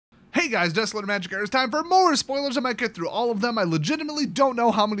guys, Desolate Magic Air, it's time for more spoilers. I might get through all of them. I legitimately don't know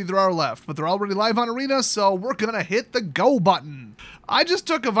how many there are left, but they're already live on Arena, so we're gonna hit the go button. I just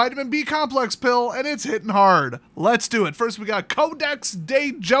took a vitamin B complex pill, and it's hitting hard. Let's do it. First, we got Codex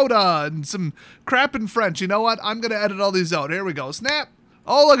de Joda and some crap in French. You know what? I'm gonna edit all these out. Here we go. Snap.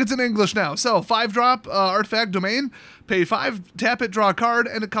 Oh, look, it's in English now. So, 5-drop artifact domain. Pay 5, tap it, draw a card,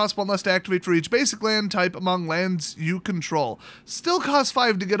 and it costs 1 less to activate for each basic land type among lands you control. Still costs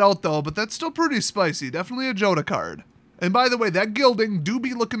 5 to get out, though, but that's still pretty spicy. Definitely a Joda card. And by the way, that gilding do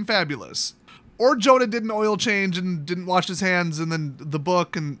be looking fabulous. Or Joda did an oil change and didn't wash his hands, and then the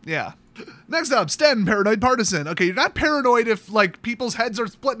book, and yeah. Next up, Sten, Paranoid Partisan. Okay, you're not paranoid if, like, people's heads are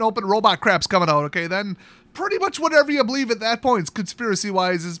splitting open, robot crap's coming out, okay? Then pretty much whatever you believe at that point,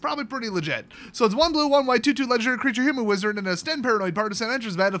 conspiracy-wise, is probably pretty legit. So it's 1 blue, 1 white, 2/2 legendary creature, human wizard, and a Sten Paranoid Partisan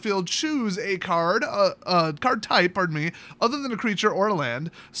enters the battlefield. Choose a card, card type, pardon me, other than a creature or a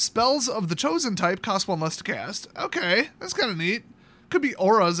land. Spells of the chosen type cost 1 less to cast. Okay, that's kind of neat. Could be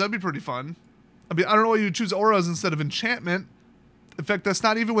auras, that'd be pretty fun. I mean, I don't know why you choose auras instead of enchantment. In fact, that's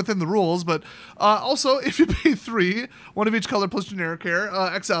not even within the rules, but also, if you pay 3, 1 of each color plus generic here,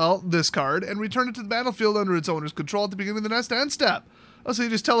 exile this card and return it to the battlefield under its owner's control at the beginning of the next end step. Oh, so he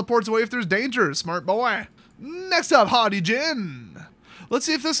just teleports away if there's danger. Smart boy. Next up, Haughty Jin. Let's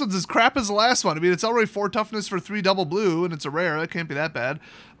see if this one's as crap as the last one. I mean, it's already 4 toughness for 3 double blue, and it's a rare. That can't be that bad.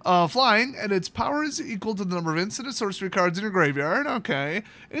 Flying, and its power is equal to the number of instant and sorcery cards in your graveyard. Okay.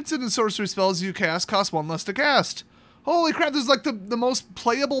 Instant and sorcery spells you cast cost 1 less to cast. Holy crap, this is like the most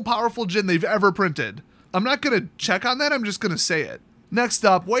playable, powerful Jin they've ever printed. I'm not going to check on that, I'm just going to say it. Next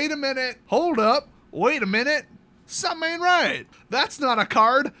up, wait a minute. Hold up. Wait a minute. Something ain't right. That's not a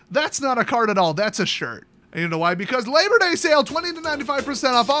card. That's not a card at all. That's a shirt. And you know why? Because Labor Day sale, 20 to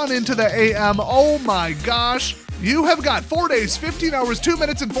 95% off on into the AM. Oh my gosh. You have got 4 days, 15 hours, 2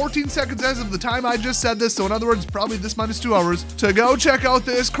 minutes, and 14 seconds as of the time I just said this. So in other words, probably this minus 2 hours to go check out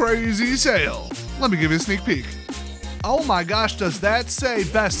this crazy sale. Let me give you a sneak peek. Oh my gosh, does that say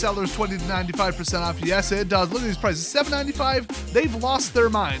bestsellers 20 to 95% off? Yes, it does. Look at these prices, $7.95. They've lost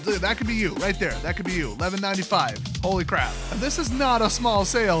their minds. Look, that could be you right there. That could be you, $11.95. Holy crap. And this is not a small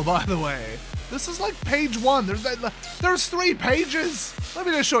sale, by the way. This is like page 1. There's 3 pages. Let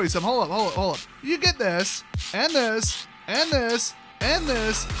me just show you some. Hold up. You get this, and this, and this, and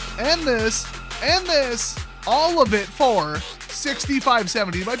this, and this, and this. All of it for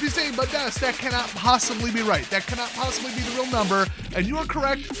 $65.70. You might be saying, but Des, that cannot possibly be right. That cannot possibly be the real number. And you are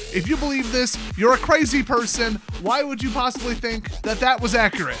correct. If you believe this, you're a crazy person. Why would you possibly think that that was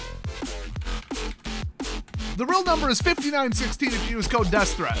accurate? The real number is $59.16 if you use code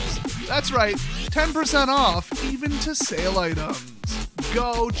DESTHREADS. That's right, 10% off, even to sale items.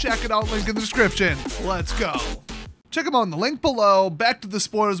 Go check it out, link in the description. Let's go. Check them out in the link below. Back to the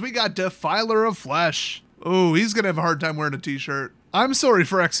spoilers, we got Defiler of Flesh. Oh, he's gonna have a hard time wearing a t-shirt. I'm sorry,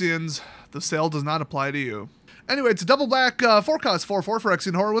 Phyrexians. The sale does not apply to you. Anyway, it's a double black 4 cost 4/4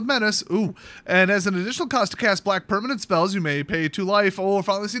 Phyrexian Horror with Menace. Ooh, and as an additional cost to cast black permanent spells, you may pay 2 life. Oh, we're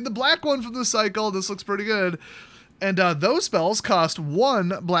finally seeing the black one from the cycle. This looks pretty good. And those spells cost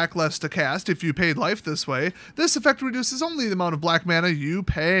 1 black less to cast if you paid life this way. This effect reduces only the amount of black mana you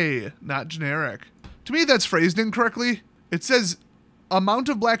pay, not generic. To me, that's phrased incorrectly. It says amount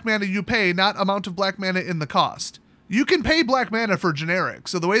of black mana you pay, not amount of black mana in the cost. You can pay black mana for generic,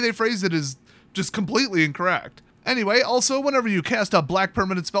 so the way they phrase it is just completely incorrect. Anyway, also, whenever you cast a black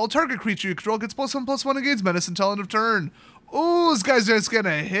permanent spell, target creature you control gets +1/+1 against menace until end of turn. Ooh, this guy's just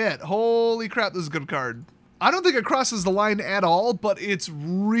gonna hit. Holy crap, this is a good card. I don't think it crosses the line at all, but it's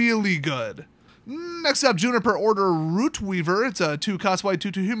really good. Next up, Juniper Order Root Weaver. It's a 2 cost white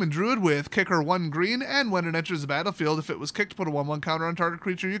 2/2 human druid with kicker 1 green, and when it enters the battlefield, if it was kicked, put a 1/1 counter on target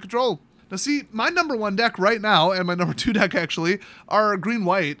creature you control. Now see, my number 1 deck right now, and my number 2 deck actually, are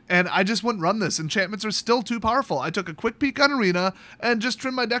green-white, and I just wouldn't run this. Enchantments are still too powerful. I took a quick peek on Arena and just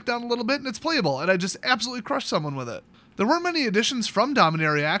trimmed my deck down a little bit, and it's playable, and I just absolutely crushed someone with it. There weren't many additions from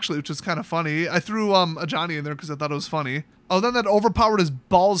Dominaria, actually, which is kind of funny. I threw a Johnny in there because I thought it was funny. Oh, then that overpowered as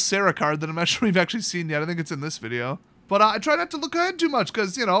balls Serra card that I'm not sure we've actually seen yet. I think it's in this video. But I try not to look ahead too much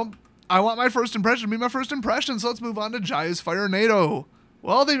because, you know, I want my first impression to be my first impression, so let's move on to Jaya's Firenado.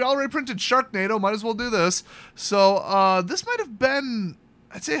 Well, they already printed Sharknado, might as well do this. So, this might have been,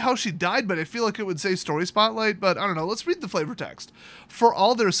 I'd say how she died, but I feel like it would say Story Spotlight, but I don't know. Let's read the flavor text. For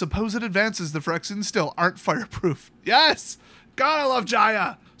all their supposed advances, the Phyrexians still aren't fireproof. Yes! God, I love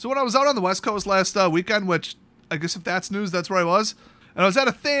Jaya! So when I was out on the West Coast last weekend, which I guess if that's news, that's where I was, and I was at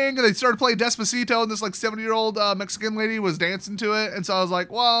a thing, and they started playing Despacito, and this like 70-year-old Mexican lady was dancing to it, and so I was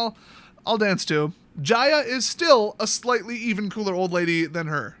like, well, I'll dance too. Jaya is still a slightly even cooler old lady than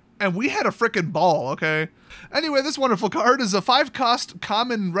her. And we had a frickin' ball, okay? Anyway, this wonderful card is a 5-cost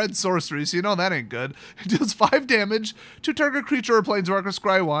common red sorcery, so you know that ain't good. It deals 5 damage to target creature or planeswalker,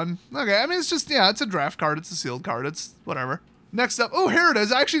 scry 1. Okay, I mean, it's just, yeah, it's a draft card. It's a sealed card. It's whatever. Next up, oh, here it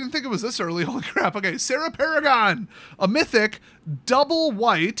is. I actually didn't think it was this early. Holy crap. Okay, Serra Paragon. A mythic, double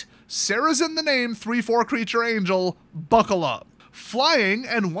white. Serra's in the name, 3/4 creature angel. Buckle up. Flying,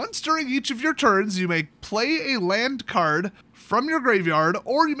 and once during each of your turns, you may play a land card from your graveyard,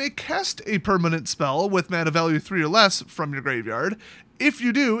 or you may cast a permanent spell with mana value 3 or less from your graveyard. If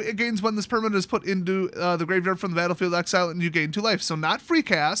you do, it gains when this permanent is put into the graveyard from the battlefield exile, and you gain 2 life. So not free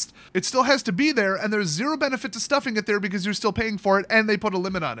cast. It still has to be there, and there's 0 benefit to stuffing it there because you're still paying for it, and they put a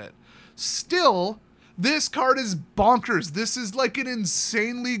limit on it. Still, this card is bonkers. This is like an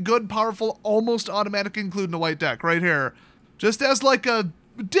insanely good, powerful, almost automatic include in a white deck right here. Just as like a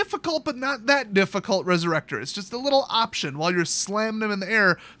difficult but not that difficult resurrector. It's just a little option while you're slamming them in the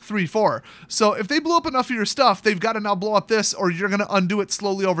air 3/4. So if they blow up enough of your stuff, they've got to now blow up this, or you're going to undo it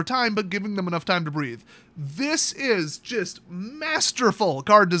slowly over time, but giving them enough time to breathe. This is just masterful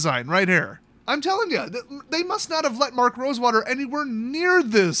card design right here. I'm telling you, they must not have let Mark Rosewater anywhere near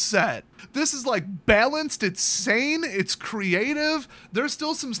this set. This is like balanced, it's sane, it's creative. There's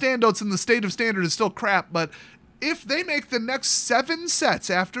still some standouts, and the state of standard is still crap, but if they make the next 7 sets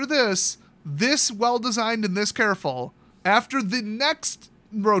after this well-designed and this careful, after the next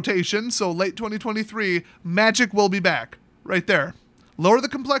rotation, so late 2023, Magic will be back. Right there. Lower the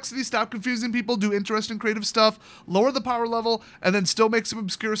complexity, stop confusing people, do interesting creative stuff, lower the power level, and then still make some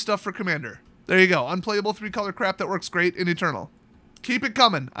obscure stuff for Commander. There you go. Unplayable 3-color crap that works great in Eternal. Keep it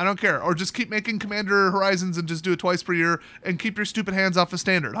coming. I don't care. Or just keep making Commander Horizons and just do it twice per year and keep your stupid hands off of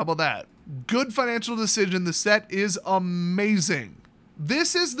Standard. How about that? Good financial decision. The set is amazing.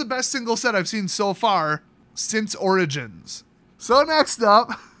 This is the best single set I've seen so far since Origins. So next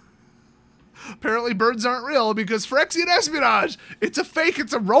up, apparently birds aren't real because Phyrexian Espionage. It's a fake.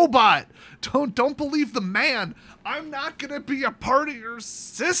 It's a robot. Don't believe the man. I'm not going to be a part of your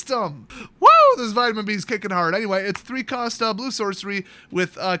system. Woo! This Vitamin B's kicking hard. Anyway, it's 3-cost blue sorcery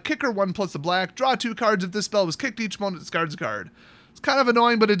with kicker 1 plus the black. Draw 2 cards. If this spell was kicked, each opponent discards a card. It's kind of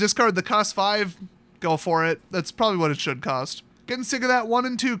annoying, but a discard that costs 5. Go for it. That's probably what it should cost. Getting sick of that 1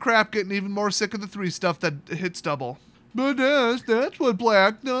 and 2 crap. Getting even more sick of the 3 stuff that hits double. But that's what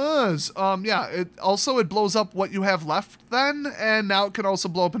black does. Yeah, it blows up what you have left then, and now it can also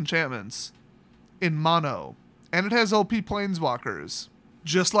blow up enchantments. In mono. And it has OP planeswalkers.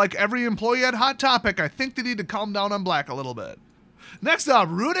 Just like every employee at Hot Topic, I think they need to calm down on black a little bit. Next up,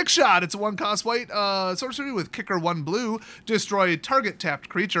 Runic Shot. It's a 1-cost white sorcery with kicker 1 blue. Destroy target tapped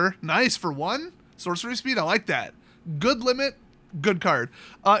creature. Nice for 1. Sorcery speed, I like that. Good limit, good card.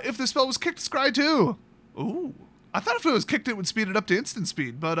 If the spell was kicked, scry 2. Ooh. I thought if it was kicked, it would speed it up to instant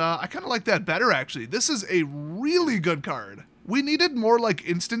speed, but I kind of like that better, actually. This is a really good card. We needed more like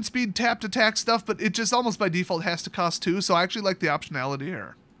instant speed tapped attack stuff, but it just almost by default has to cost 2, so I actually like the optionality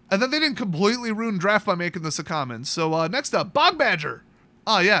here. And then they didn't completely ruin draft by making this a common. So next up, Bog Badger.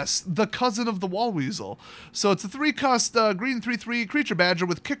 Ah yes, the cousin of the Wall Weasel. So it's a 3-cost green 3/3 creature badger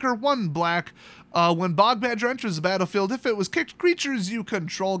with kicker 1 black. When Bog Badger enters the battlefield, if it was kicked, creatures you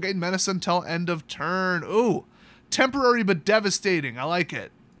control gain menace until end of turn. Ooh, temporary but devastating. I like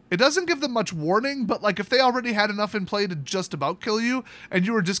it. It doesn't give them much warning, but like if they already had enough in play to just about kill you, and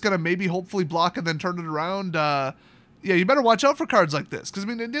you were just going to maybe hopefully block and then turn it around, yeah, you better watch out for cards like this. Because, I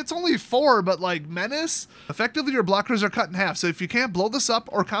mean, it's only 4, but like Menace, effectively your blockers are cut in half. So if you can't blow this up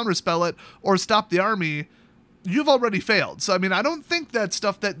or counterspell it or stop the army, you've already failed. So, I mean, I don't think that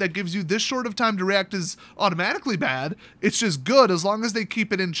stuff that gives you this short of time to react is automatically bad. It's just good as long as they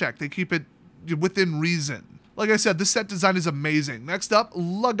keep it in check. They keep it within reason. Like I said, this set design is amazing. Next up,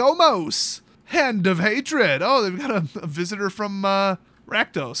 Lagomos, Hand of Hatred. Oh, they've got a visitor from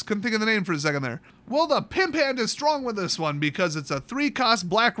Rakdos. Couldn't think of the name for a second there. Well, the Pimp Hand is strong with this one because it's a 3-cost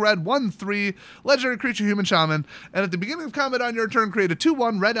black-red 1/3 legendary creature human shaman. And at the beginning of combat on your turn, create a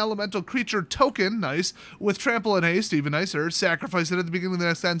 2/1 red elemental creature token, nice, with trample and haste, even nicer. Sacrifice it at the beginning of the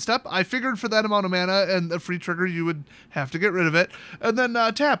next end step. I figured for that amount of mana and a free trigger, you would have to get rid of it. And then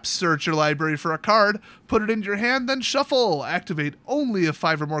tap, search your library for a card, put it into your hand, then shuffle. Activate only if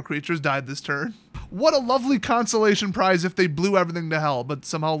 5 or more creatures died this turn. What a lovely consolation prize if they blew everything to hell, but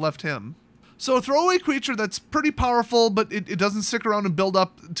somehow left him. So a throwaway creature that's pretty powerful, but it doesn't stick around and build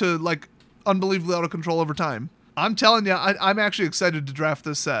up to, like, unbelievably out of control over time. I'm telling you, I'm actually excited to draft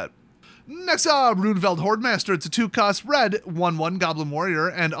this set. Next up, Runeveld Hordemaster. It's a 2-cost red 1/1 Goblin Warrior,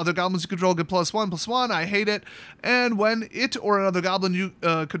 and other goblins you control get +1/+1. I hate it. And when it or another goblin you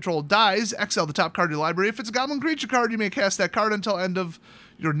control dies, exile the top card of your library. If it's a goblin creature card, you may cast that card until end of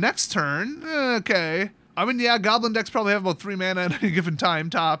Your next turn, okay. I mean, yeah, Goblin decks probably have about 3 mana at any given time,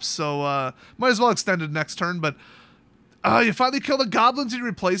 tops, so might as well extend it next turn, but you finally kill the Goblins and you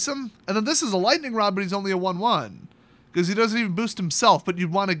replace him, and then this is a Lightning Rod, but he's only a 1/1, because he doesn't even boost himself, but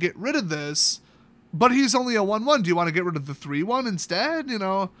you'd want to get rid of this, but he's only a 1/1. Do you want to get rid of the 3/1 instead? You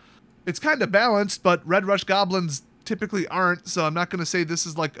know, it's kind of balanced, but Red Rush Goblins typically aren't, so I'm not going to say this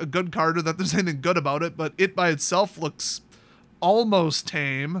is like a good card or that there's anything good about it, but it by itself looks almost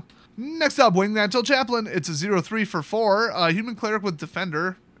tame. Next up, Wingmantle Chaplain. It's a 0/3 for 4. Human Cleric with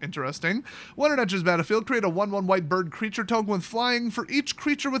Defender. Interesting. When it enters battlefield, create a 1/1 white bird creature token with flying for each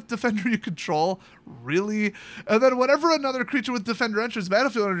creature with Defender you control. Really? And then whenever another creature with Defender enters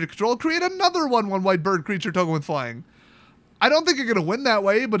battlefield under your control, create another 1/1 white bird creature token with flying. I don't think you're going to win that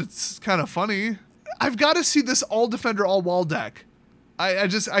way, but it's kind of funny. I've got to see this all Defender, all wall deck. I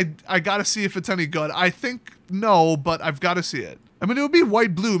got to see if it's any good. I think no, but I've got to see it. I mean, it would be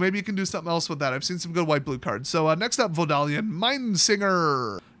white-blue. Maybe you can do something else with that. I've seen some good white-blue cards. So next up, Vodalian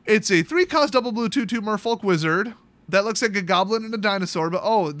Mindsinger. It's a 3-cost double blue 2/2 Merfolk Wizard. That looks like a goblin and a dinosaur, but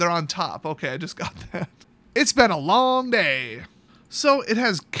oh, they're on top. Okay, I just got that. It's been a long day. So it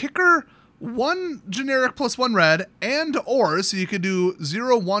has Kicker, 1 generic plus 1 red, and or, so you could do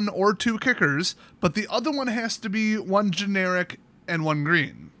 0, 1, or 2 kickers, but the other one has to be 1 generic and 1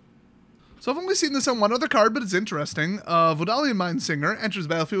 green. So I've only seen this on 1 other card, but it's interesting. Vodalian Mindsinger enters the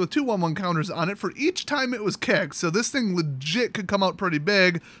battlefield with 2 1/1 counters on it for each time it was kicked. So this thing legit could come out pretty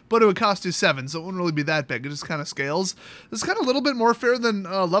big, but it would cost you 7, so it wouldn't really be that big. It just kind of scales. It's kind of a little bit more fair than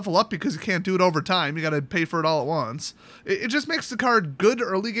Level Up because you can't do it over time. You got to pay for it all at once. It just makes the card good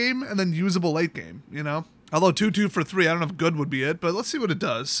early game and then usable late game, you know? Although 2/2 for 3, I don't know if good would be it, but let's see what it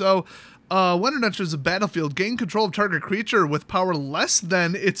does. So when it enters the battlefield, gain control of target creature with power less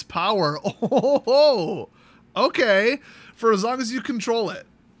than its power. Oh, okay. For as long as you control it.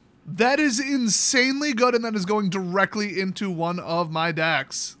 That is insanely good, and that is going directly into one of my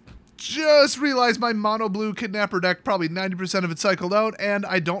decks. Just realized my mono blue Kidnapper deck, probably 90% of it cycled out, and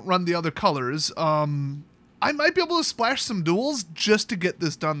I don't run the other colors. I might be able to splash some duels just to get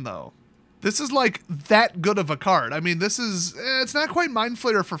this done, though. This is like that good of a card. I mean, this is, it's not quite Mind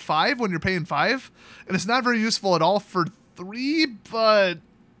Flayer for 5 when you're paying 5, and it's not very useful at all for 3, but,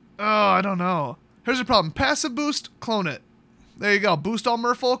 oh, I don't know. Here's the problem. Passive boost, clone it. There you go. Boost all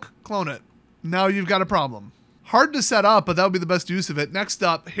Merfolk, clone it. Now you've got a problem. Hard to set up, but that would be the best use of it. Next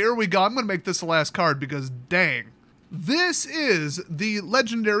up, here we go. I'm going to make this the last card because dang. This is the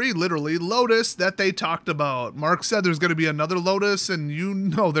legendary, literally, Lotus that they talked about. Mark said there's going to be another Lotus, and you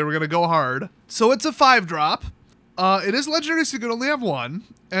know they were going to go hard. So it's a 5-drop. It is legendary, so you can only have 1.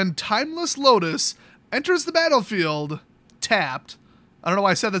 And Timeless Lotus enters the battlefield tapped. I don't know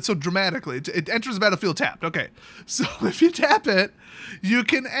why I said that so dramatically. It enters the battlefield tapped. Okay. So if you tap it, you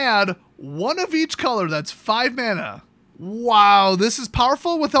can add 1 of each color. That's 5 mana. Wow, this is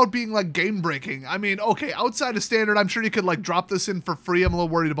powerful without being like game breaking. I mean, okay, outside of standard, I'm sure you could like drop this in for free. I'm a little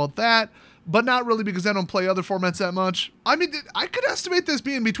worried about that, but not really because I don't play other formats that much. I mean, I could estimate this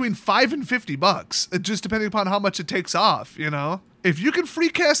being between $5 and $50, just depending upon how much it takes off, you know? If you can free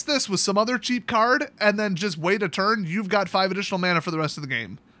cast this with some other cheap card and then just wait a turn, you've got 5 additional mana for the rest of the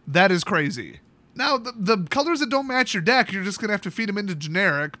game. That is crazy. Now, the colors that don't match your deck, you're just gonna have to feed them into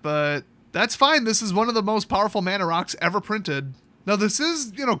generic, but that's fine. This is one of the most powerful mana rocks ever printed. Now this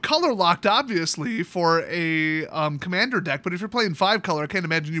is, you know, color locked obviously for a commander deck, but if you're playing 5 color, I can't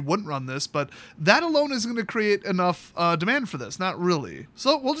imagine you wouldn't run this, but that alone isn't going to create enough demand for this, not really.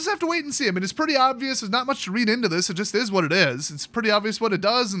 So we'll just have to wait and see. I mean, it's pretty obvious. There's not much to read into this. It just is what it is. It's pretty obvious what it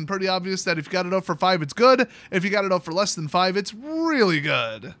does, and pretty obvious that if you got it out for 5, it's good. If you got it out for less than 5, it's really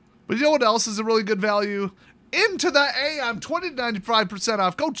good. But you know what else is a really good value? Into the AM, 20 to 95%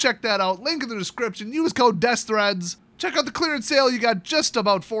 off. Go check that out. Link in the description. Use code DESTHREADS. Check out the clearance sale. You got just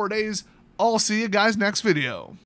about 4 days. I'll see you guys next video.